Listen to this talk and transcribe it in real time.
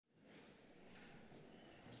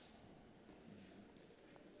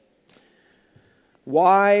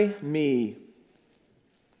Why me?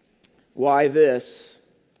 Why this?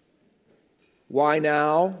 Why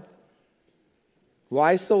now?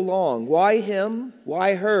 Why so long? Why him?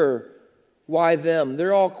 Why her? Why them?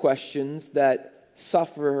 They're all questions that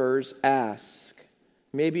sufferers ask.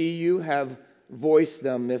 Maybe you have voiced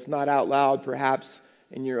them, if not out loud, perhaps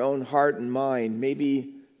in your own heart and mind,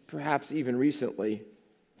 maybe perhaps even recently.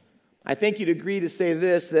 I think you'd agree to say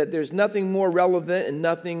this, that there's nothing more relevant and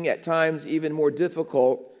nothing at times even more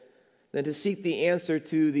difficult than to seek the answer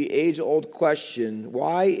to the age-old question,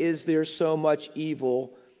 why is there so much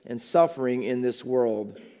evil and suffering in this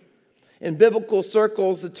world? In biblical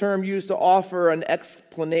circles, the term used to offer an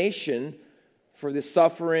explanation for the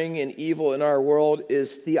suffering and evil in our world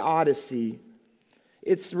is theodicy.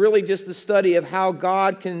 It's really just the study of how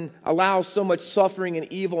God can allow so much suffering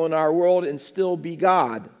and evil in our world and still be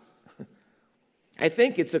God. I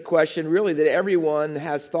think it's a question really that everyone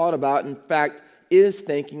has thought about, in fact, is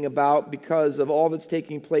thinking about because of all that's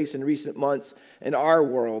taking place in recent months in our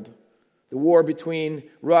world. The war between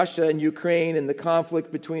Russia and Ukraine and the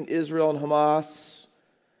conflict between Israel and Hamas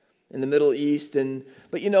in the Middle East.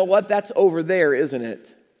 But you know what? That's over there, isn't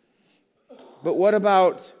it? But what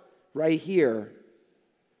about right here?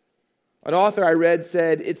 An author I read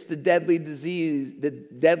said it's the deadly disease, the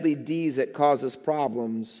deadly D's that cause us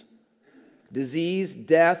problems. Disease,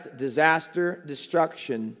 death, disaster,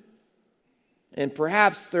 destruction. And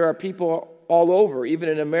perhaps there are people all over, even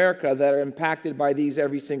in America, that are impacted by these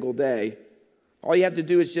every single day. All you have to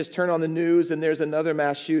do is just turn on the news and there's another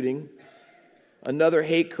mass shooting, another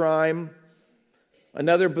hate crime,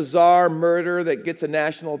 another bizarre murder that gets a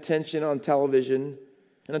national attention on television.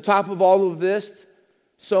 And on top of all of this,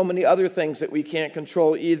 so many other things that we can't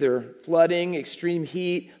control either. Flooding, extreme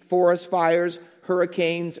heat, forest fires,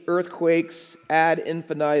 hurricanes, earthquakes, ad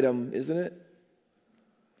infinitum, isn't it?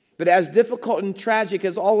 But as difficult and tragic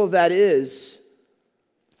as all of that is,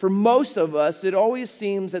 for most of us, it always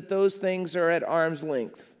seems that those things are at arm's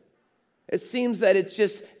length. It seems that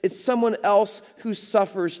it's someone else who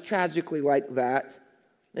suffers tragically like that.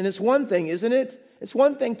 And it's one thing, isn't it? It's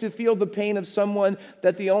one thing to feel the pain of someone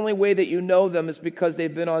that the only way that you know them is because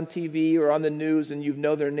they've been on TV or on the news and you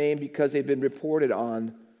know their name because they've been reported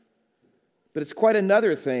on. But it's quite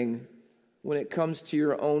another thing when it comes to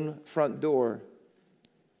your own front door.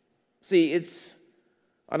 See, it's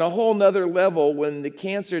on a whole nother level when the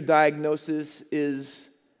cancer diagnosis is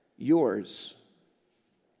yours,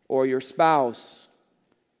 or your spouse,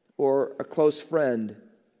 or a close friend.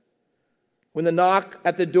 When the knock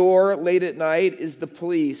at the door late at night is the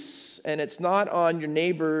police, and it's not on your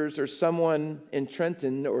neighbors or someone in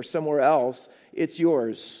Trenton or somewhere else, it's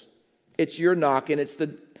yours. It's your knock, and it's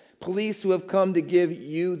the police who have come to give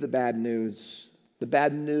you the bad news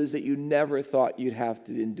that you never thought you'd have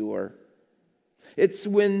to endure. It's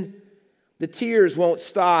when the tears won't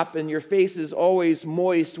stop and your face is always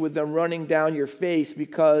moist with them running down your face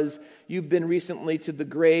because you've been recently to the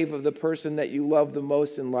grave of the person that you love the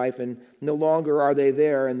most in life and no longer are they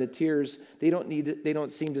there, and the tears, they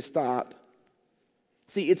don't seem to stop.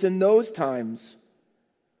 See, it's in those times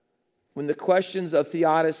when the questions of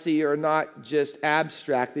theodicy are not just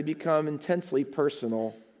abstract, they become intensely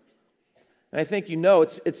personal. And I think you know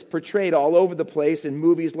it's portrayed all over the place in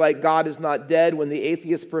movies like God is Not Dead, when the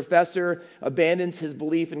atheist professor abandons his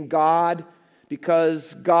belief in God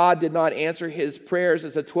because God did not answer his prayers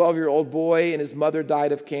as a 12-year-old boy and his mother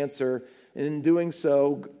died of cancer. And in doing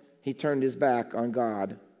so, he turned his back on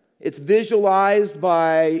God. It's visualized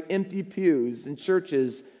by empty pews in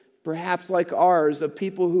churches, perhaps like ours, of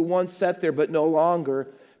people who once sat there but no longer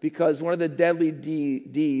because one of the deadly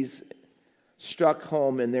D's struck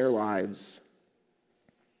home in their lives.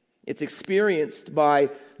 It's experienced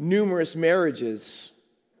by numerous marriages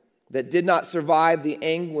that did not survive the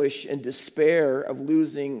anguish and despair of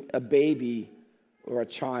losing a baby or a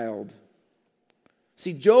child.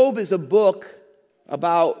 See, Job is a book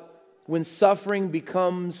about when suffering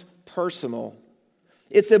becomes personal.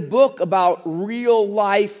 It's a book about real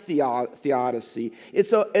life theodicy.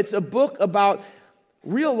 It's a book about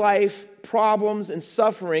real life problems and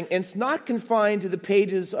suffering, and it's not confined to the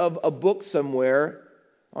pages of a book somewhere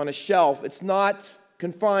on a shelf. It's not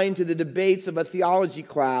confined to the debates of a theology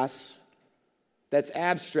class that's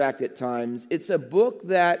abstract at times. It's a book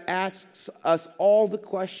that asks us all the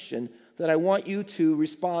question that I want you to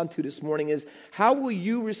respond to this morning is, how will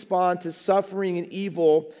you respond to suffering and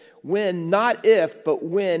evil when, not if, but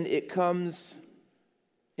when it comes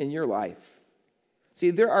in your life? See,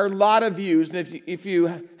 there are a lot of views, and if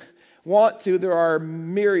you There are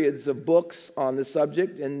myriads of books on the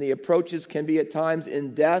subject, and the approaches can be at times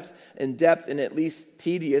in depth and at least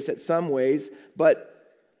tedious at some ways. But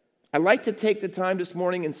I'd like to take the time this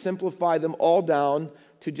morning and simplify them all down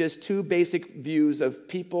to just two basic views of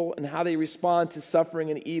people and how they respond to suffering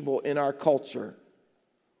and evil in our culture.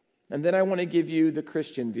 And then I want to give you the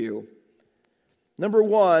Christian view. Number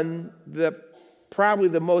one, probably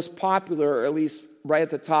the most popular, or at least right at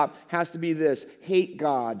the top, has to be this: hate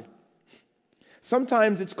God.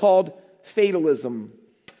 Sometimes it's called fatalism.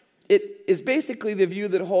 It is basically the view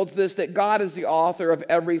that holds this, that God is the author of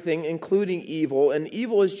everything, including evil, and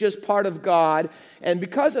evil is just part of God, and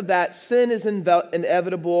because of that, sin is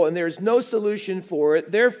inevitable, and there is no solution for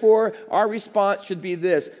it. Therefore, our response should be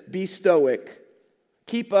this: be stoic.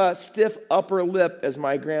 Keep a stiff upper lip, as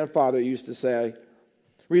my grandfather used to say.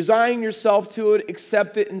 Resign yourself to it,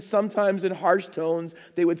 accept it, and sometimes in harsh tones,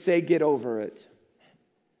 they would say, get over it.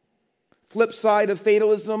 Flip side of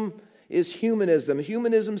fatalism is humanism.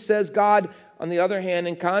 Humanism says God, on the other hand,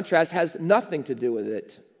 in contrast, has nothing to do with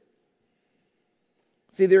it.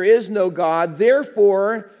 See, there is no God,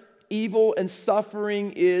 therefore, evil and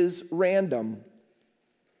suffering is random.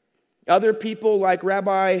 Other people, like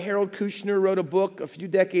Rabbi Harold Kushner, wrote a book a few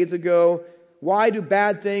decades ago, Why Do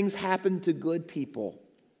Bad Things Happen to Good People?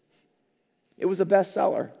 It was a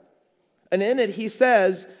bestseller. And in it, he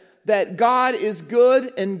says that God is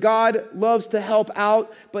good and God loves to help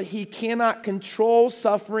out, but He cannot control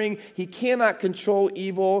suffering, He cannot control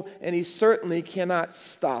evil, and He certainly cannot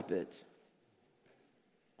stop it.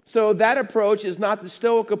 So that approach is not the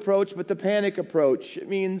Stoic approach, but the panic approach. It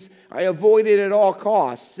means I avoid it at all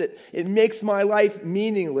costs. It makes my life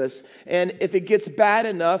meaningless. And if it gets bad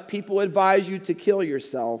enough, people advise you to kill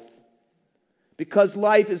yourself. Because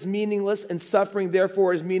life is meaningless and suffering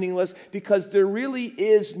therefore is meaningless, because there really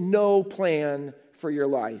is no plan for your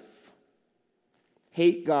life.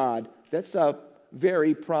 Hate God. That's a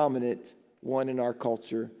very prominent one in our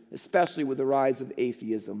culture, especially with the rise of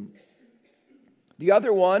atheism. The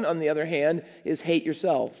other one, on the other hand, is hate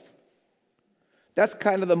yourself. That's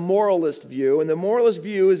kind of the moralist view, and the moralist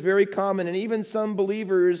view is very common, and even some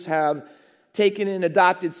believers have taken and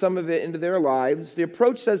adopted some of it into their lives. The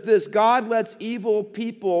approach says this: God lets evil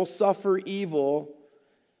people suffer evil,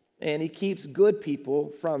 and He keeps good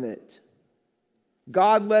people from it.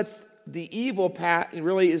 God lets the evil path, and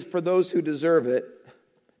really is for those who deserve it,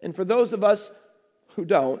 and for those of us who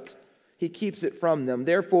don't, He keeps it from them.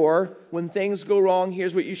 Therefore, when things go wrong,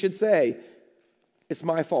 here's what you should say: it's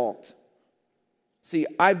my fault. See,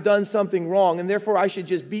 I've done something wrong, and therefore I should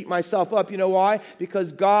just beat myself up. You know why?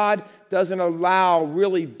 Because God doesn't allow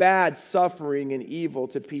really bad suffering and evil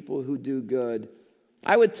to people who do good.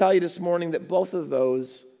 I would tell you this morning that both of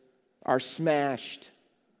those are smashed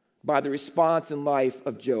by the response in life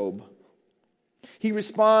of Job. He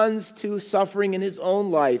responds to suffering in his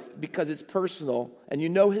own life because it's personal, and you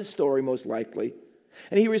know his story most likely.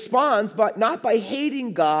 And he responds not by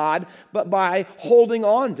hating God, but by holding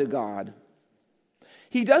on to God.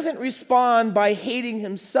 He doesn't respond by hating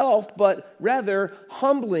himself, but rather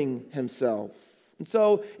humbling himself. And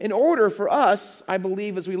so, in order for us, I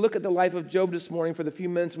believe, as we look at the life of Job this morning for the few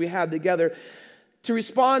minutes we have together, to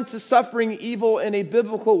respond to suffering, evil in a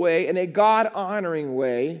biblical way, in a God-honoring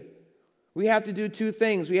way, we have to do two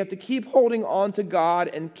things. We have to keep holding on to God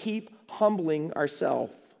and keep humbling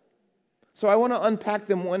ourselves. So I want to unpack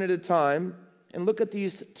them one at a time and look at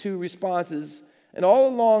these two responses. And all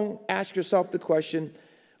along, ask yourself the question,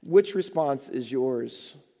 which response is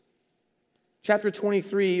yours? Chapter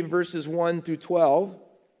 23, verses 1 through 12.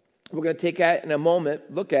 We're going to take that in a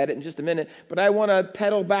moment, look at it in just a minute, but I want to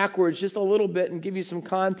pedal backwards just a little bit and give you some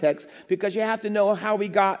context, because you have to know how we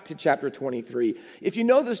got to chapter 23. If you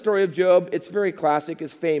know the story of Job, it's very classic,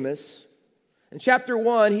 it's famous. In chapter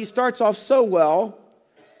 1, he starts off so well.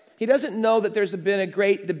 He doesn't know that there's been a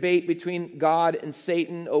great debate between God and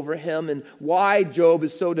Satan over him, and why Job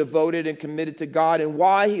is so devoted and committed to God, and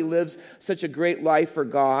why he lives such a great life for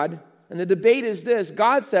God. And the debate is this: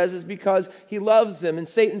 God says it's because He loves him, and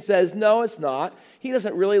Satan says, no, it's not. He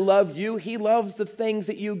doesn't really love you. He loves the things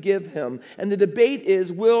that you give him. And the debate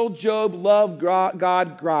is, will Job love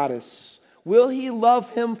God gratis? Will he love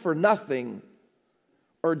Him for nothing?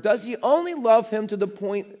 Or does he only love Him to the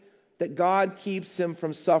point that God keeps him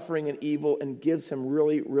from suffering and evil and gives him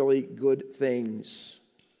really, really good things?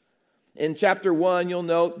 In chapter 1, you'll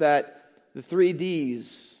note that the 3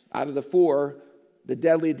 Ds out of the 4 the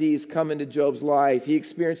deadly D's come into Job's life. He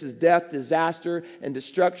experiences death, disaster, and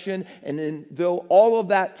destruction. And then, though all of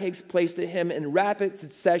that takes place to him in rapid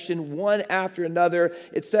succession, one after another,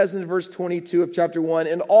 it says in verse 22 of chapter 1,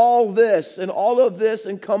 and all of this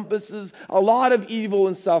encompasses a lot of evil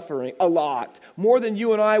and suffering. A lot. More than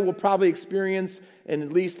you and I will probably experience in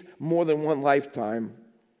at least more than one lifetime.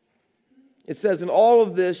 It says, in all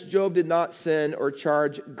of this, Job did not sin or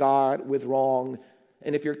charge God with wrong.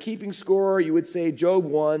 And if you're keeping score, you would say Job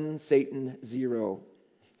 1, Satan 0.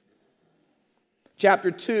 Chapter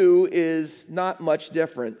 2 is not much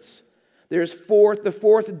difference. The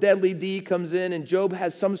fourth deadly D comes in, and Job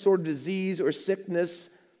has some sort of disease or sickness.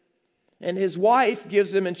 And his wife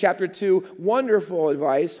gives him in chapter 2 wonderful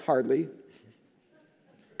advice, hardly.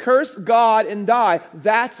 Curse God and die.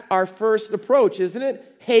 That's our first approach, isn't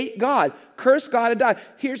it? Hate God. Curse God and die.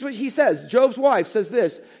 Here's what he says. Job's wife says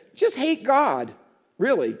this, just hate God.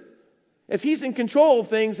 Really. If he's in control of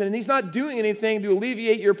things and he's not doing anything to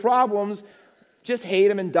alleviate your problems, just hate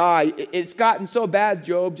him and die. It's gotten so bad,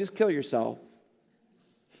 Job, just kill yourself.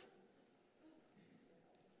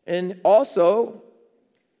 And also,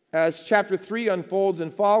 as chapter 3 unfolds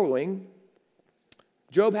and following,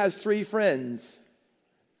 Job has 3 friends.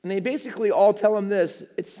 And they basically all tell him this,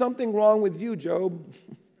 it's something wrong with you, Job.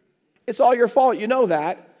 It's all your fault, you know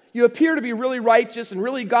that. You appear to be really righteous and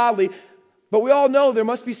really godly, but we all know there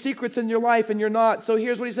must be secrets in your life and you're not. So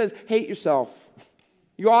here's what he says, hate yourself.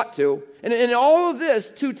 You ought to. And in all of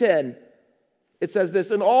this, 2:10, it says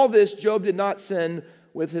this, in all this, Job did not sin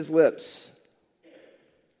with his lips.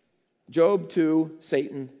 Job 2,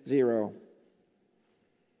 Satan 0.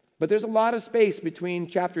 But there's a lot of space between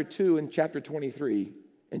chapter 2 and chapter 23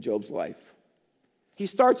 in Job's life. He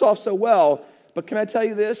starts off so well, but can I tell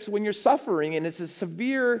you this? When you're suffering and it's as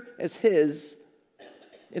severe as his,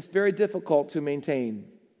 it's very difficult to maintain.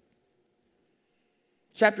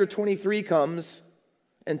 Chapter 23 comes,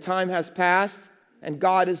 and time has passed, and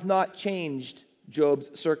God has not changed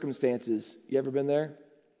Job's circumstances. You ever been there?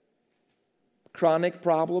 Chronic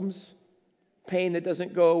problems, pain that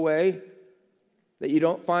doesn't go away, that you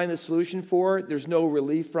don't find the solution for, there's no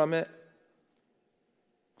relief from it.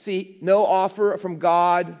 See, no offer from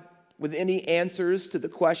God with any answers to the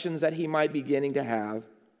questions that he might be beginning to have.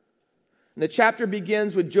 And the chapter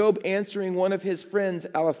begins with Job answering one of his friends,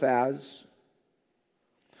 Eliphaz,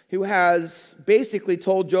 who has basically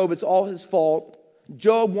told Job it's all his fault.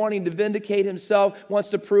 Job, wanting to vindicate himself, wants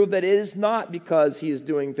to prove that it is not because he is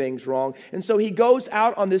doing things wrong. And so he goes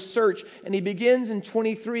out on this search, and he begins in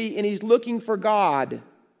 23, and he's looking for God.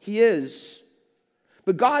 He is.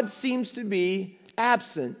 But God seems to be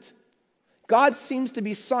absent. God seems to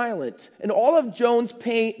be silent. And all of Job's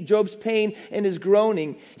pain and his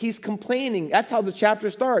groaning, he's complaining. That's how the chapter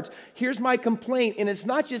starts. Here's my complaint. And it's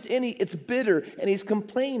not just any, it's bitter. And he's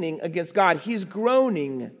complaining against God. He's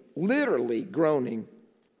groaning, literally groaning.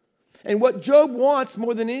 And what Job wants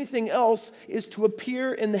more than anything else is to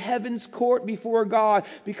appear in the heaven's court before God,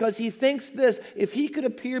 because he thinks this, if he could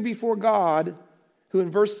appear before God, who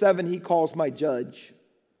in verse 7 he calls my judge.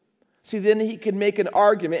 See, then he can make an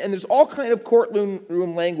argument, and there's all kind of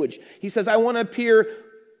courtroom language. He says, I want to appear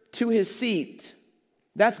to his seat.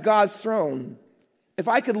 That's God's throne. If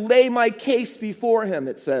I could lay my case before him,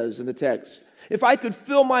 it says in the text. If I could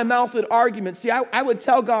fill my mouth with arguments, see, I would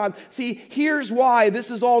tell God, see, here's why this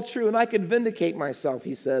is all true, and I could vindicate myself,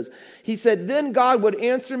 he says. He said, then God would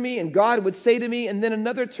answer me, and God would say to me, and then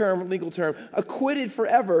another term, legal term, acquitted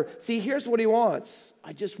forever. See, here's what he wants.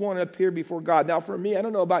 I just want to appear before God. Now, for me, I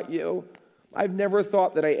don't know about you, I've never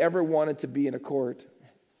thought that I ever wanted to be in a court.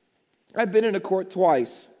 I've been in a court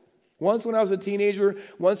twice. Once when I was a teenager,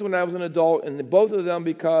 once when I was an adult, and both of them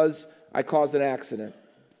because I caused an accident.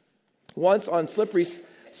 Once on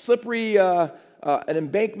slippery an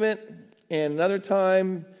embankment, and another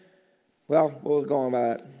time, well, we'll go on by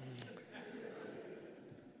that.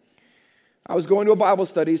 I was going to a Bible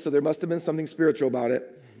study, so there must have been something spiritual about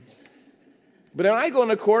it. But when I go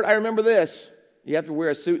into court, I remember this. You have to wear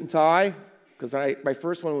a suit and tie, because my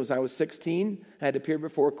first one was I was 16. I had to appear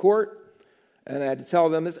before court, and I had to tell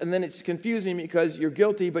them this. And then it's confusing because you're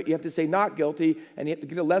guilty, but you have to say not guilty, and you have to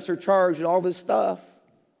get a lesser charge and all this stuff.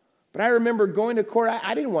 But I remember going to court.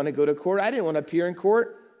 I didn't want to go to court. I didn't want to appear in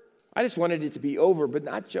court. I just wanted it to be over, but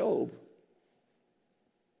not Job.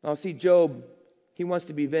 Now, see, Job, he wants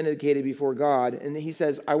to be vindicated before God. And he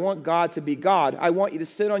says, I want God to be God. I want you to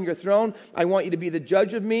sit on your throne. I want you to be the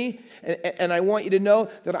judge of me. And I want you to know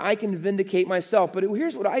that I can vindicate myself. But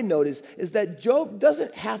here's what I notice, is that Job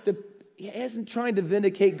he isn't trying to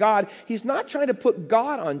vindicate God. He's not trying to put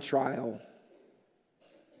God on trial.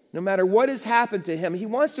 No matter what has happened to him, he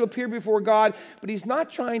wants to appear before God, but he's not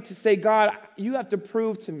trying to say, God, you have to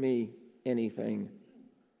prove to me anything.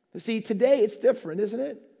 You see, today it's different, isn't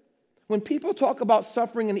it? When people talk about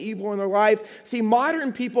suffering and evil in their life, see,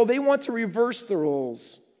 modern people, they want to reverse the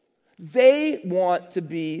roles. They want to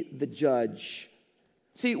be the judge.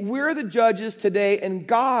 See, we're the judges today, and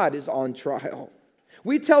God is on trial.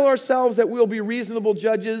 We tell ourselves that we'll be reasonable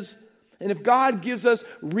judges, and if God gives us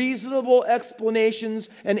reasonable explanations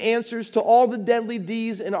and answers to all the deadly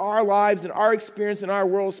deeds in our lives and our experience in our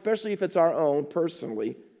world, especially if it's our own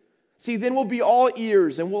personally, see, then we'll be all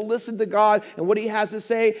ears and we'll listen to God and what he has to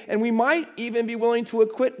say, and we might even be willing to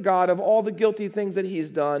acquit God of all the guilty things that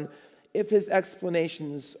he's done if his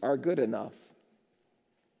explanations are good enough.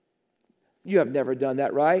 You have never done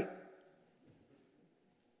that, right?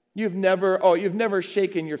 You've never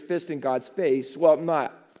shaken your fist in God's face. Well,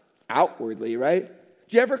 not outwardly, right?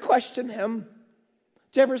 Do you ever question him?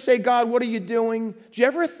 Do you ever say, God, what are you doing? Do you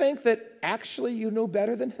ever think that actually you know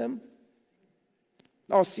better than him?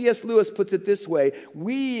 Oh, C.S. Lewis puts it this way: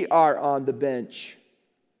 we are on the bench,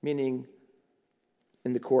 meaning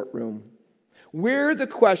in the courtroom. We're the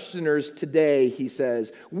questioners today, he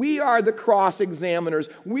says. We are the cross-examiners.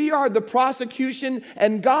 We are the prosecution,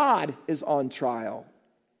 and God is on trial.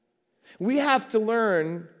 We have to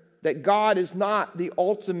learn that God is not the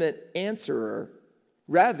ultimate answerer.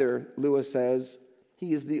 Rather, Lewis says,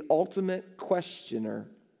 he is the ultimate questioner.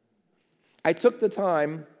 I took the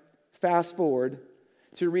time, fast forward,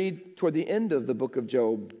 to read toward the end of the book of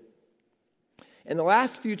Job. In the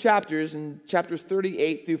last few chapters, in chapters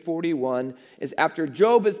 38 through 41, is after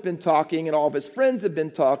Job has been talking and all of his friends have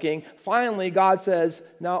been talking, finally God says,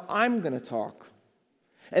 now I'm going to talk.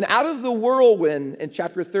 And out of the whirlwind in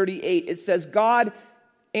chapter 38, it says God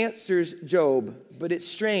answers Job, but it's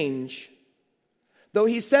strange. Though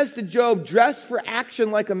he says to Job, dress for action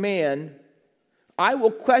like a man, I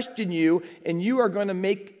will question you and you are going to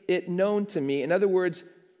make it known to me. In other words,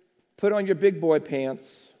 put on your big boy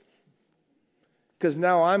pants, because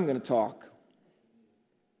now I'm going to talk.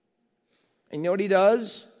 And you know what he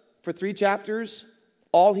does for 3 chapters?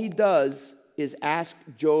 All he does is ask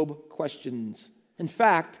Job questions. In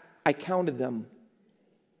fact, I counted them.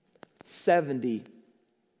 70.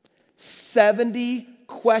 70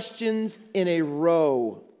 questions in a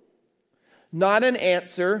row. Not an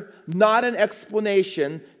answer, not an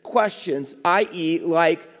explanation, questions, i.e.,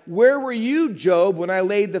 like, where were you, Job, when I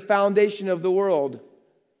laid the foundation of the world?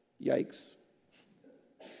 Yikes.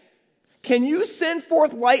 Can you send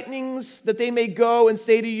forth lightnings that they may go and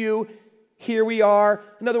say to you, here we are?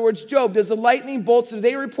 In other words, Job, does the lightning bolts, do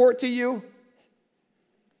they report to you?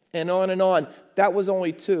 And on and on. That was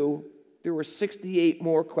only 2. There were 68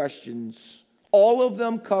 more questions. All of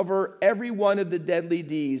them cover every one of the deadly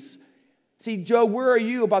deeds. See, Job, where are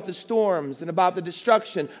you about the storms and about the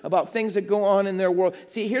destruction, about things that go on in their world?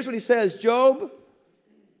 See, here's what he says. Job,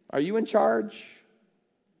 are you in charge?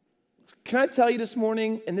 Can I tell you this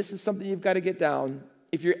morning, and this is something you've got to get down,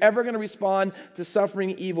 if you're ever going to respond to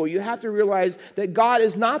suffering evil, you have to realize that God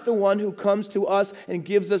is not the one who comes to us and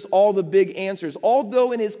gives us all the big answers.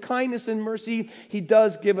 Although in his kindness and mercy, he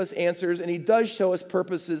does give us answers and he does show us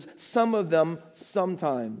purposes, some of them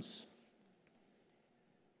sometimes.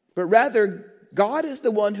 But rather, God is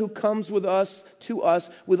the one who comes to us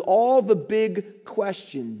with all the big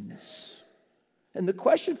questions. And the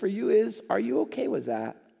question for you is, are you okay with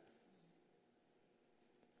that?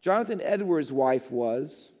 Jonathan Edwards' wife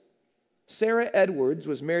was. Sarah Edwards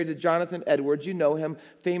was married to Jonathan Edwards. You know him,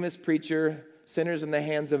 famous preacher, Sinners in the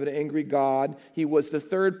Hands of an Angry God. He was the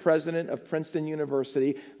 3rd president of Princeton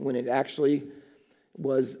University when it actually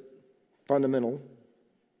was fundamental.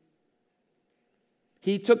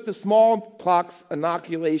 He took the smallpox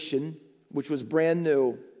inoculation, which was brand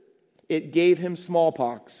new. It gave him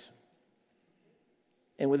smallpox.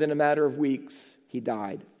 And within a matter of weeks, he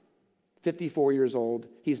died. 54 years old.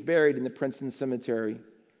 He's buried in the Princeton Cemetery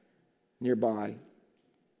nearby.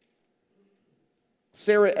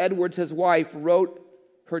 Sarah Edwards, his wife, wrote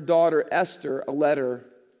her daughter Esther a letter.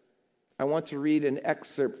 I want to read an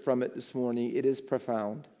excerpt from it this morning. It is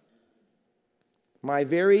profound. My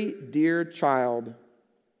very dear child,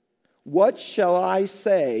 what shall I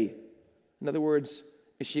say? In other words,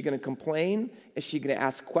 is she going to complain? Is she going to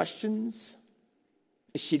ask questions?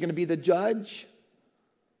 Is she going to be the judge?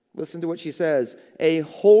 Listen to what she says. A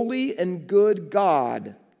holy and good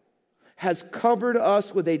God has covered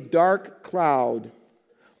us with a dark cloud.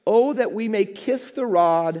 Oh, that we may kiss the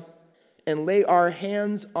rod and lay our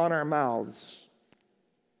hands on our mouths.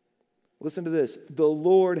 Listen to this. The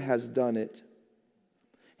Lord has done it.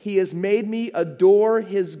 He has made me adore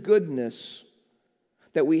his goodness.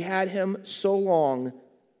 that we had him so long,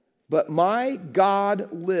 but my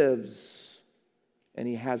God lives, and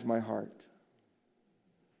he has my heart.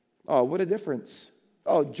 Oh, what a difference.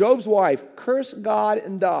 Oh, Job's wife, curse God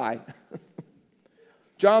and die.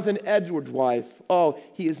 Jonathan Edwards' wife, oh,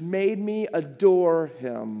 he has made me adore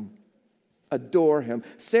him. Adore him.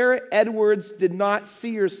 Sarah Edwards did not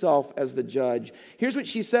see herself as the judge. Here's what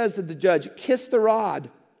she says to the judge: kiss the rod.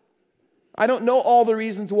 I don't know all the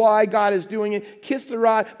reasons why God is doing it. Kiss the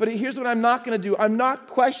rod. But here's what I'm not going to do. I'm not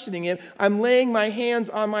questioning it. I'm laying my hands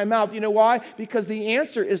on my mouth. You know why? Because the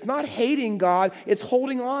answer is not hating God. It's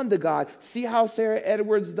holding on to God. See how Sarah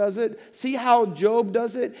Edwards does it? See how Job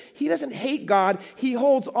does it? He doesn't hate God. He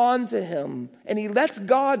holds on to him. And he lets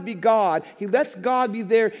God be God. He lets God be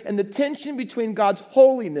there. And the tension between God's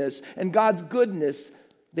holiness and God's goodness,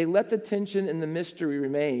 they let the tension and the mystery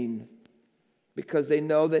remain, because they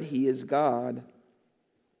know that he is God.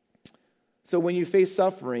 So when you face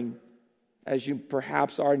suffering, as you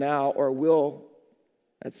perhaps are now or will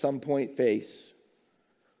at some point face,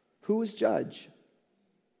 who is judge?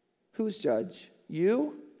 Who's judge?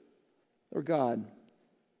 You or God?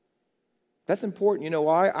 That's important. You know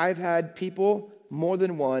why? I've had people, more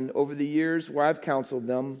than one, over the years where I've counseled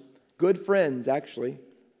them, good friends actually,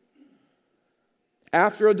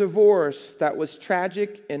 after a divorce that was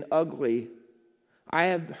tragic and ugly, I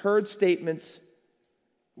have heard statements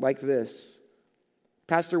like this: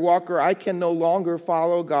 Pastor Walker, I can no longer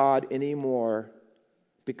follow God anymore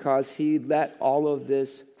because he let all of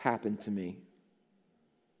this happen to me.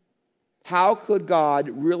 How could God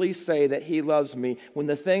really say that he loves me when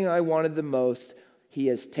the thing I wanted the most, he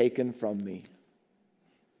has taken from me?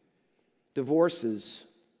 Divorces,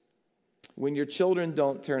 when your children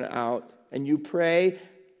don't turn out, and you pray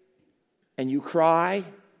and you cry,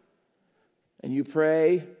 and you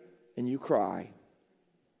pray and you cry,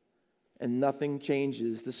 and nothing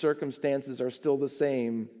changes. The circumstances are still the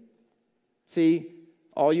same. See,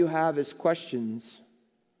 all you have is questions,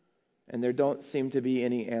 and there don't seem to be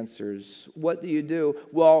any answers. What do you do?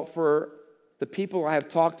 Well, for the people I have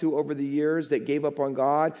talked to over the years that gave up on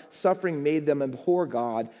God, suffering made them abhor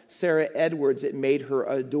God. Sarah Edwards, it made her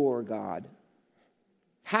adore God.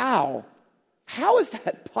 How? How is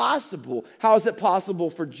that possible? How is it possible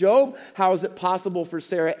for Job? How is it possible for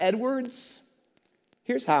Sarah Edwards?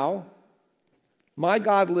 Here's how. My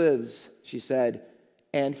God lives, she said,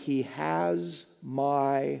 and he has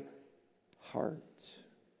my heart.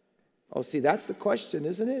 Oh, see, that's the question,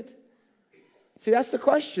 isn't it? See, that's the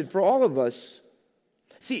question for all of us.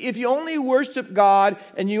 See, if you only worship God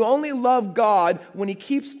and you only love God when he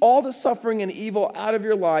keeps all the suffering and evil out of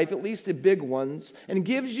your life, at least the big ones, and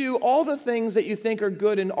gives you all the things that you think are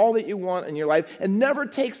good and all that you want in your life, and never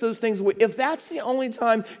takes those things away, if that's the only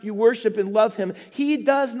time you worship and love him, he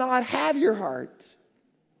does not have your heart.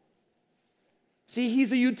 See,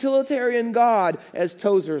 he's a utilitarian God, as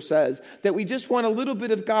Tozer says, that we just want a little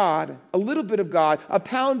bit of God, a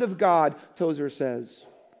pound of God, Tozer says.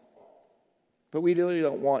 But we really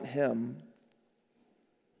don't want him.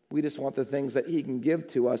 We just want the things that he can give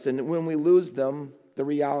to us. And when we lose them, the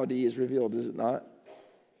reality is revealed, is it not?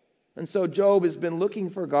 And so Job has been looking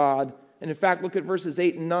for God. And in fact, look at verses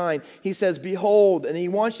 8 and 9. He says, behold, and he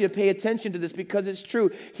wants you to pay attention to this because it's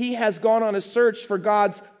true. He has gone on a search for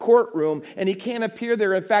God's courtroom, and he can't appear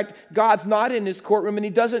there. In fact, God's not in his courtroom, and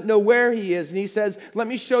he doesn't know where he is. And he says, let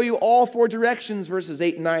me show you all four directions, verses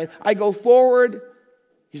 8 and 9. I go forward,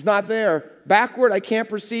 he's not there. Backward, I can't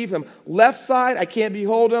perceive him. Left side, I can't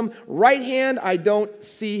behold him. Right hand, I don't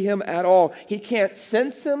see him at all. He can't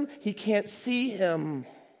sense him. He can't see him.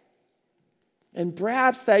 And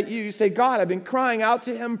perhaps that you say, God, I've been crying out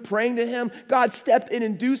to him, praying to him. God, step in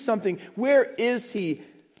and do something. Where is he?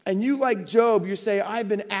 And you, like Job, you say, I've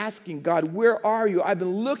been asking God, where are you? I've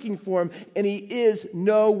been looking for him, and he is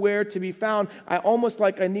nowhere to be found. I almost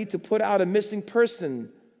like I need to put out a missing person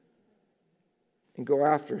and go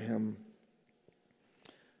after him.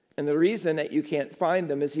 And the reason that you can't find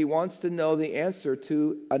him is he wants to know the answer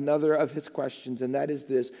to another of his questions, and that is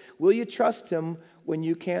this: will you trust him when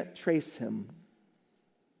you can't trace him?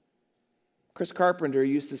 Chris Carpenter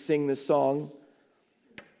used to sing this song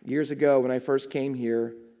years ago when I first came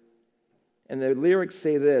here, and the lyrics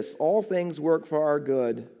say this: all things work for our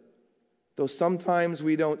good, though sometimes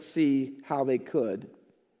we don't see how they could.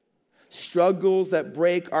 Struggles that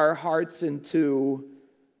break our hearts in two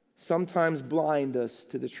sometimes blind us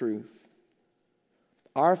to the truth.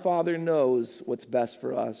 Our Father knows what's best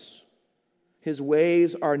for us. His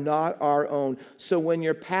ways are not our own. So when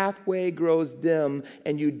your pathway grows dim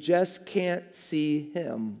and you just can't see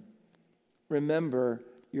him, remember,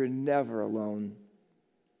 you're never alone.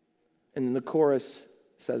 And in the chorus,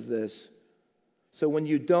 says this. So when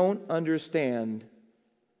you don't understand,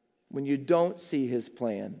 when you don't see his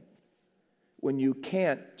plan, when you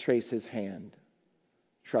can't trace his hand,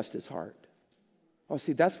 trust his heart. Oh,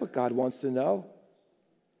 see, that's what God wants to know.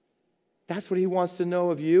 That's what he wants to know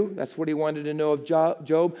of you. That's what he wanted to know of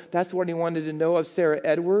Job. That's what he wanted to know of Sarah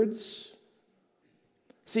Edwards.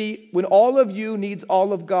 See, when all of you needs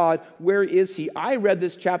all of God, where is he? I read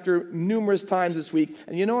this chapter numerous times this week,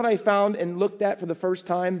 and you know what I found and looked at for the first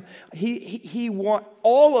time?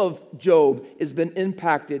 All of Job has been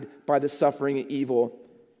impacted by the suffering and evil.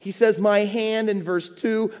 He says, my hand in verse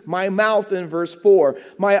 2, my mouth in verse 4,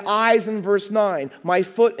 my eyes in verse 9, my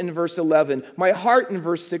foot in verse 11, my heart in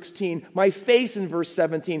verse 16, my face in verse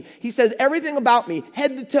 17. He says, everything about me,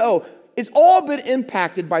 head to toe, it's all been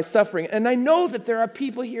impacted by suffering. And I know that there are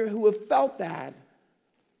people here who have felt that.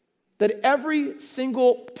 That every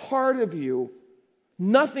single part of you,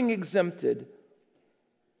 nothing exempted,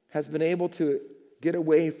 has been able to get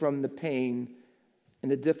away from the pain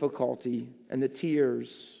and the difficulty and the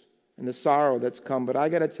tears and the sorrow that's come. But I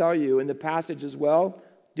got to tell you, in the passage as well,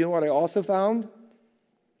 do you know what I also found?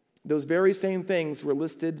 Those very same things were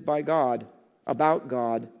listed by God, about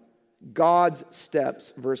God. God's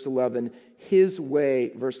steps, verse 11. His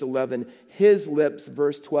way, verse 11. His lips,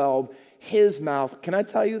 verse 12. His mouth. Can I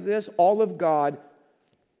tell you this? All of God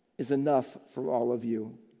is enough for all of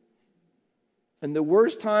you. In the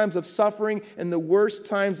worst times of suffering and the worst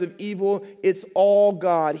times of evil, it's all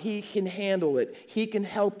God. He can handle it. He can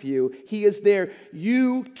help you. He is there.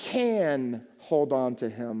 You can hold on to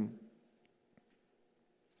him.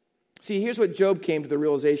 See, here's what Job came to the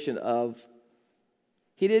realization of.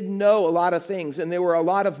 He didn't know a lot of things, and there were a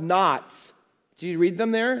lot of knots. Do you read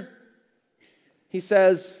them there? He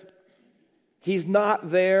says, he's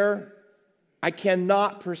not there. I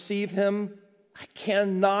cannot perceive him. I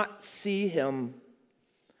cannot see him.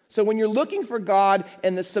 So when you're looking for God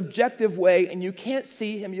in the subjective way and you can't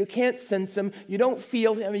see him, you can't sense him, you don't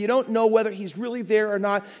feel him, you don't know whether he's really there or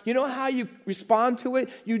not, you know how you respond to it?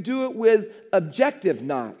 You do it with objective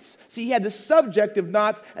knots. See, he had the subjective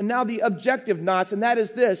knots and now the objective knots, and that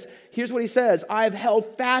is this. Here's what he says, I have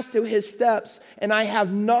held fast to his steps and I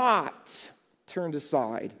have not turned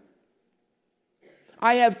aside.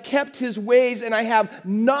 I have kept his ways and I have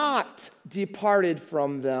not departed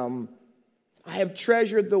from them. I have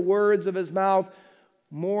treasured the words of his mouth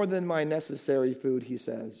more than my necessary food, he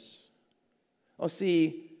says. Oh,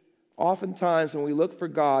 see, oftentimes when we look for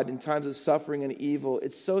God in times of suffering and evil,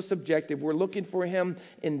 it's so subjective. We're looking for him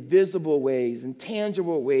in visible ways, in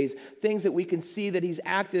tangible ways, things that we can see that he's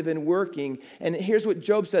active and working. And here's what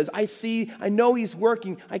Job says, I know he's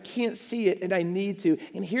working, I can't see it, and I need to.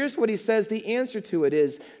 And here's what he says, the answer to it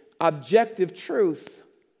is objective truth.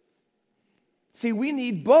 See, we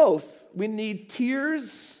need both. We need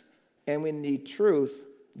tears and we need truth.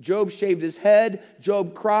 Job shaved his head.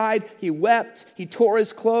 Job cried. He wept. He tore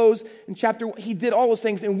his clothes. In chapter 1, he did all those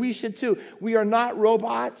things, and we should too. We are not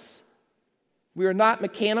robots. We are not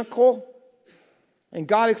mechanical. And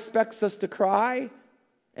God expects us to cry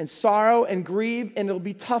and sorrow and grieve, and it'll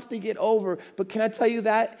be tough to get over. But can I tell you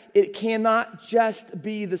that? It cannot just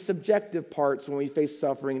be the subjective parts when we face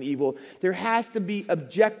suffering and evil. There has to be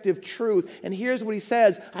objective truth. And here's what he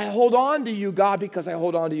says, I hold on to you, God, because I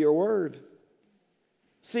hold on to your word.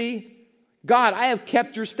 See? God, I have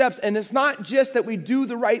kept your steps. And it's not just that we do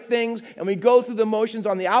the right things and we go through the motions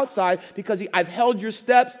on the outside because I've held your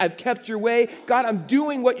steps, I've kept your way. God, I'm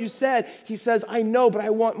doing what you said. He says, I know, but I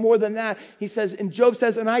want more than that. He says, and Job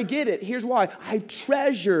says, and I get it. Here's why. I've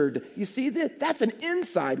treasured. You see that? That's an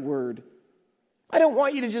inside word. I don't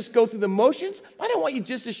want you to just go through the motions. I don't want you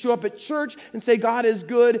just to show up at church and say God is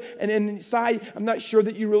good, and inside, I'm not sure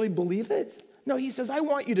that you really believe it. No, he says, I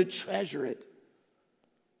want you to treasure it.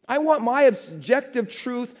 I want my objective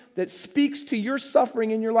truth that speaks to your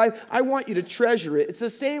suffering in your life. I want you to treasure it. It's the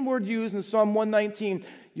same word used in Psalm 119.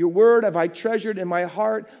 Your word have I treasured in my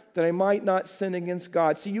heart that I might not sin against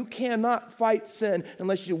God. See, you cannot fight sin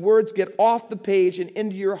unless your words get off the page and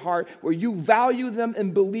into your heart where you value them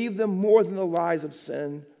and believe them more than the lies of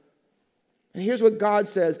sin. And here's what God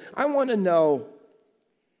says. I want to know,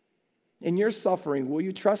 in your suffering, will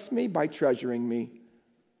you trust me by treasuring me?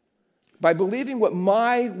 By believing what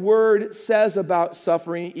my word says about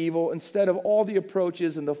suffering and evil instead of all the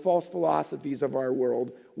approaches and the false philosophies of our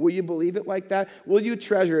world. Will you believe it like that? Will you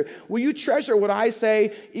treasure it? Will you treasure what I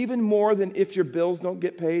say even more than if your bills don't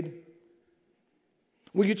get paid?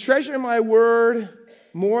 Will you treasure my word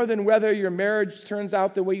more than whether your marriage turns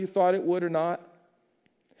out the way you thought it would or not?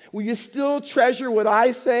 Will you still treasure what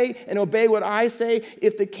I say and obey what I say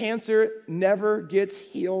if the cancer never gets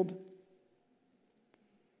healed?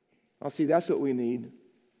 I'll see, that's what we need.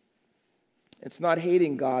 It's not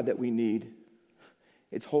hating God that we need.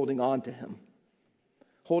 It's holding on to Him.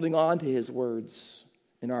 Holding on to His words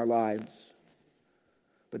in our lives.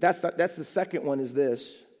 But that's the second one, is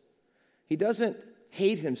this. He doesn't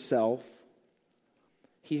hate Himself.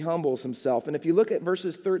 He humbles Himself. And if you look at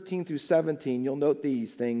verses 13 through 17, you'll note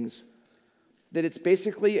these things. That it's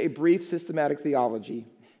basically a brief systematic theology.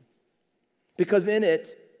 Because in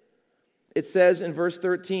it says in verse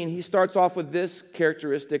 13, he starts off with this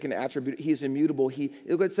characteristic and attribute. He's immutable.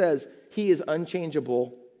 Look what it says. He is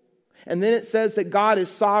unchangeable. And then it says that God is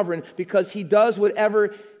sovereign because He does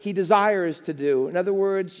whatever He desires to do. In other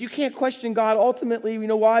words, you can't question God ultimately. You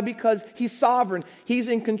know why? Because He's sovereign. He's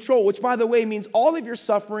in control, which, by the way, means all of your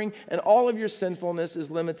suffering and all of your sinfulness is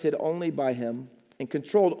limited only by Him and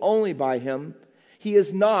controlled only by Him. He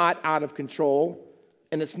is not out of control.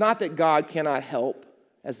 And it's not that God cannot help,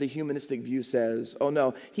 as the humanistic view says. Oh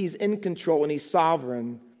no, He's in control and He's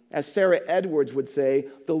sovereign. As Sarah Edwards would say,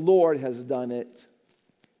 the Lord has done it.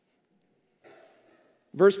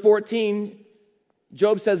 Verse 14,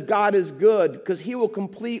 Job says, God is good because He will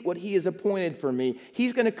complete what He has appointed for me.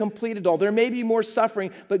 He's going to complete it all. There may be more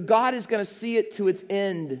suffering, but God is going to see it to its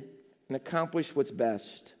end and accomplish what's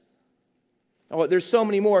best. Oh, there's so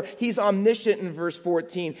many more. He's omniscient in verse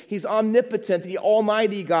 14. He's omnipotent, the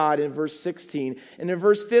almighty God in verse 16. And in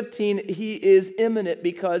verse 15, He is immanent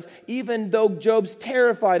because even though Job's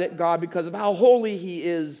terrified at God because of how holy He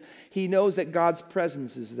is, he knows that God's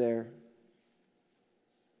presence is there.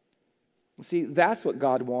 See, that's what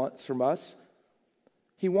God wants from us.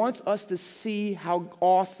 He wants us to see how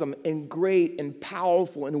awesome and great and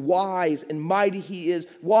powerful and wise and mighty He is.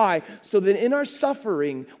 Why? So that in our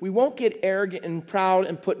suffering, we won't get arrogant and proud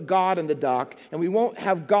and put God in the dock, and we won't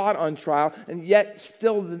have God on trial, and yet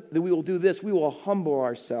still that we will do this. We will humble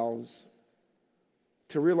ourselves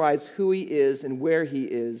to realize who He is and where He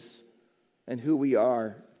is and who we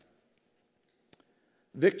are.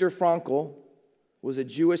 Viktor Frankl was a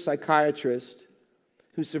Jewish psychiatrist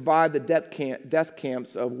who survived the death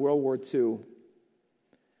camps of World War II.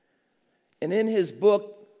 And in his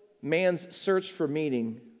book, Man's Search for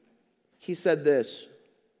Meaning, he said this: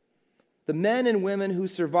 the men and women who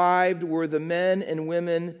survived were the men and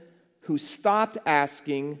women who stopped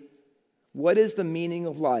asking, what is the meaning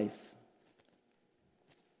of life?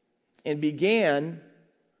 And began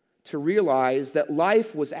to realize that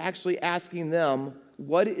life was actually asking them,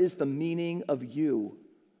 what is the meaning of you?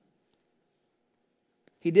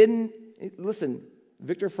 Viktor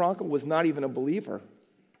Frankl was not even a believer.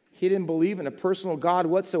 He didn't believe in a personal God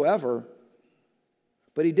whatsoever.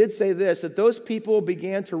 But he did say this, that those people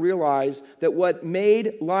began to realize that what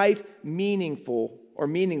made life meaningful or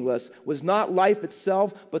meaningless was not life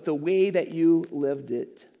itself, but the way that you lived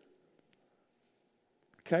it.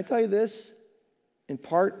 Can I tell you this? In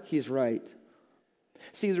part, he's right.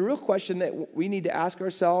 See, the real question that we need to ask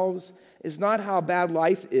ourselves is not how bad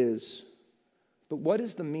life is, but what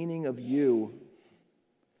is the meaning of you?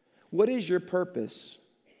 What is your purpose?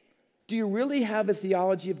 Do you really have a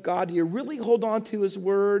theology of God? Do you really hold on to His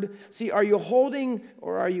Word? See, are you holding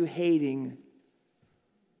or are you hating?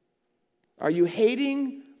 Are you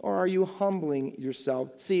hating or are you humbling yourself?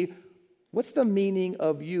 See, what's the meaning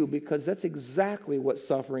of you? Because that's exactly what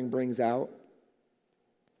suffering brings out.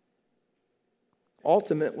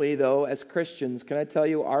 Ultimately, though, as Christians, can I tell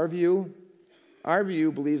you our view? Our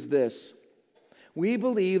view believes this. We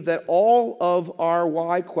believe that all of our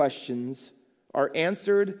why questions are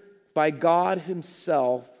answered by God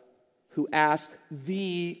Himself, who asked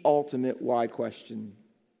the ultimate why question.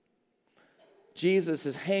 Jesus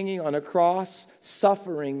is hanging on a cross,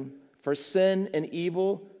 suffering for sin and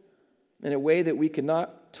evil in a way that we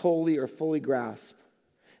cannot totally or fully grasp.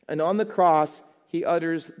 And on the cross, He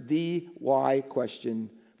utters the why question.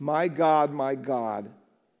 My God,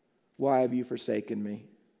 why have you forsaken me?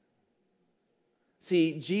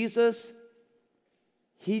 See, Jesus,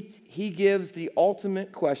 he gives the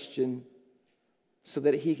ultimate question so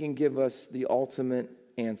that He can give us the ultimate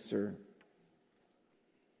answer.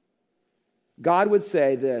 God would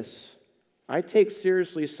say this: I take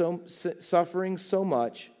seriously suffering so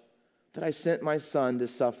much that I sent my Son to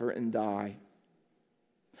suffer and die.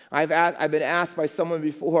 I've been asked by someone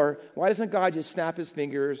before, why doesn't God just snap His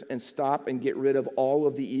fingers and stop and get rid of all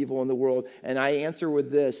of the evil in the world? And I answer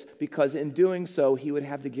with this: because in doing so, He would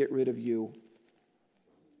have to get rid of you.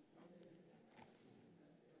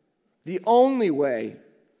 The only way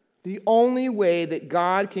that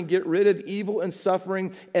God can get rid of evil and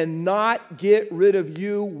suffering and not get rid of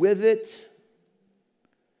you with it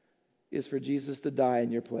is for Jesus to die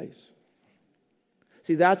in your place.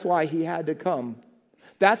 See, that's why He had to come.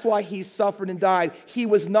 That's why he suffered and died. He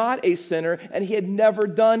was not a sinner, and he had never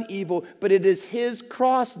done evil, but it is his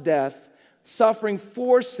cross death, suffering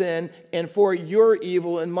for sin and for your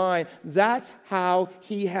evil and mine. That's how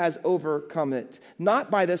he has overcome it.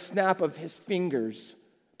 Not by the snap of his fingers,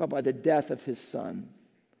 but by the death of his Son.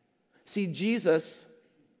 See, Jesus,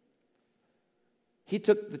 he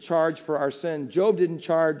took the charge for our sin. Job didn't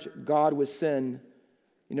charge God with sin.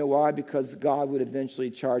 You know why? Because God would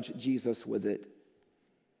eventually charge Jesus with it.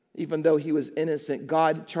 Even though he was innocent,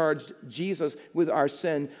 God charged Jesus with our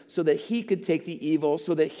sin so that he could take the evil,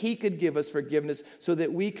 so that he could give us forgiveness, so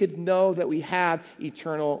that we could know that we have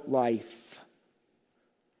eternal life.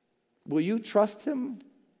 Will you trust him?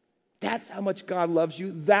 That's how much God loves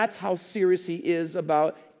you. That's how serious he is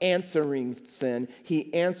about answering sin.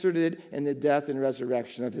 He answered it in the death and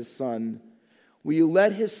resurrection of his Son. Will you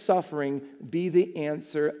let his suffering be the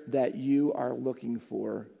answer that you are looking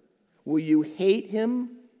for? Will you hate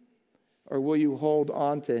him? Or will you hold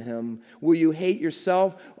on to him? Will you hate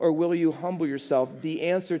yourself or will you humble yourself? The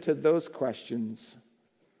answer to those questions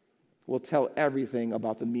will tell everything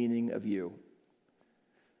about the meaning of you.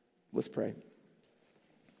 Let's pray.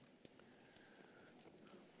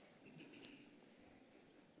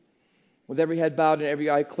 With every head bowed and every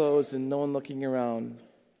eye closed and no one looking around,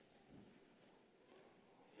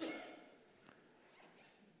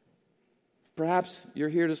 perhaps you're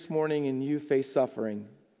here this morning and you face suffering.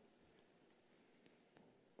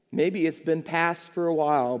 Maybe it's been past for a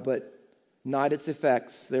while, but not its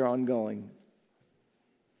effects. They're ongoing.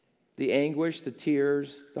 The anguish, the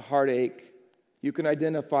tears, the heartache, you can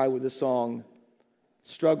identify with the song,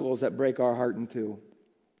 struggles that break our heart in two.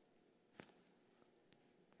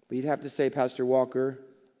 But you'd have to say, Pastor Walker,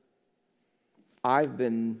 I've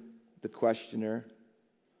been the questioner.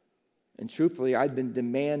 And truthfully, I've been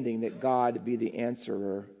demanding that God be the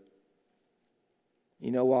answerer. You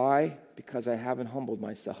know why? Because I haven't humbled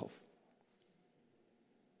myself.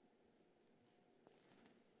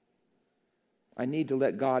 I need to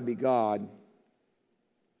let God be God.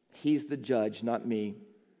 He's the judge, not me.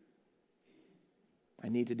 I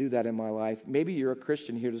need to do that in my life. Maybe you're a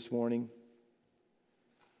Christian here this morning,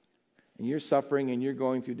 and you're suffering and you're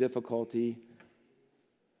going through difficulty,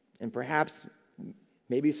 and perhaps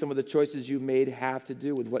maybe some of the choices you made have to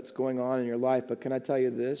do with what's going on in your life. But can I tell you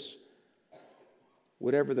this?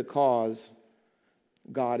 Whatever the cause,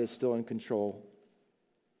 God is still in control.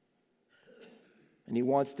 And he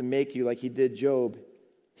wants to make you like he did Job.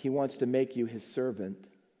 He wants to make you his servant.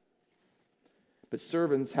 But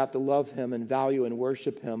servants have to love him and value and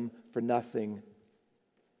worship him for nothing.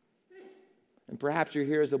 And perhaps you're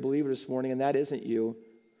here as a believer this morning and that isn't you.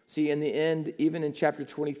 See, in the end, even in chapter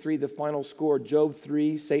 23, the final score, Job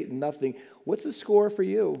 3, Satan nothing. What's the score for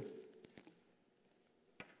you?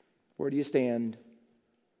 Where do you stand?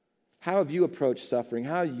 How have you approached suffering?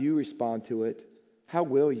 How do you respond to it? How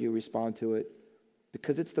will you respond to it?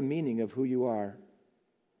 Because it's the meaning of who you are.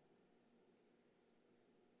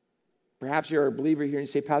 Perhaps you're a believer here and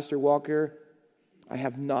you say, Pastor Walker, I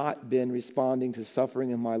have not been responding to suffering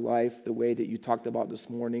in my life the way that you talked about this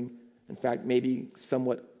morning. In fact, maybe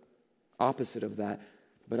somewhat opposite of that.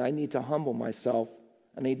 But I need to humble myself.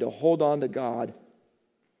 I need to hold on to God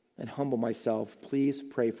and humble myself. Please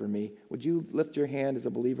pray for me. Would you lift your hand as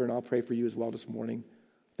a believer and I'll pray for you as well this morning?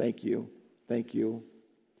 Thank you. Thank you.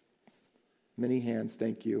 Many hands,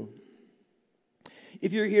 thank you.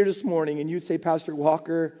 If you're here this morning and you'd say, Pastor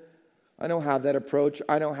Walker, I don't have that approach.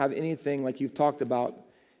 I don't have anything like you've talked about.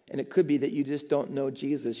 And it could be that you just don't know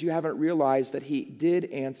Jesus. You haven't realized that he did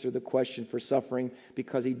answer the question for suffering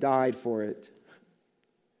because he died for it.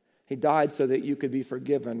 He died so that you could be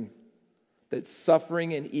forgiven. That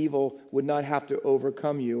suffering and evil would not have to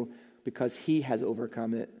overcome you because he has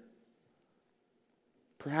overcome it.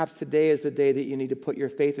 Perhaps today is the day that you need to put your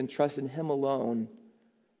faith and trust in him alone.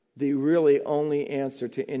 The really only answer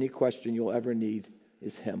to any question you'll ever need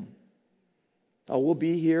is him. Oh, we'll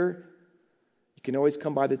be here. You can always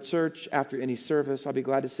come by the church after any service. I'll be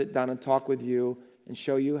glad to sit down and talk with you and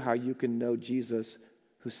show you how you can know Jesus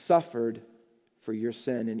who suffered for your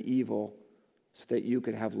sin and evil so that you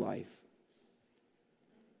could have life.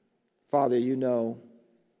 Father, you know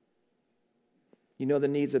the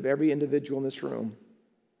needs of every individual in this room.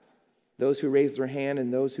 Those who raised their hand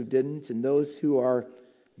and those who didn't, and those who are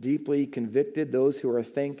deeply convicted, those who are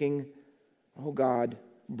thinking, oh God,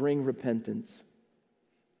 bring repentance,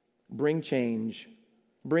 bring change,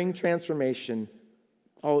 bring transformation,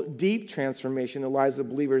 oh, deep transformation in the lives of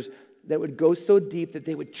believers that would go so deep that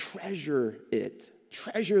they would treasure it,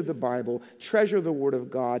 treasure the Bible, treasure the Word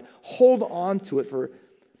of God, hold on to it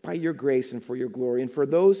by your grace and for your glory. And for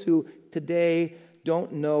those who today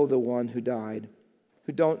don't know the one who died,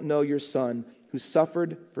 who don't know your Son, who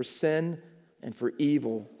suffered for sin and for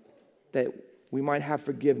evil, that we might have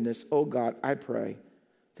forgiveness. Oh God, I pray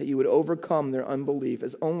that you would overcome their unbelief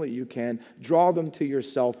as only you can. Draw them to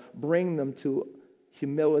yourself. Bring them to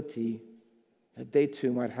humility, that they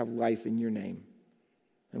too might have life in your name.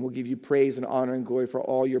 And we'll give you praise and honor and glory for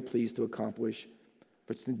all you're pleased to accomplish.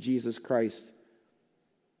 For it's in Jesus Christ,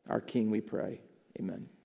 our King, we pray. Amen.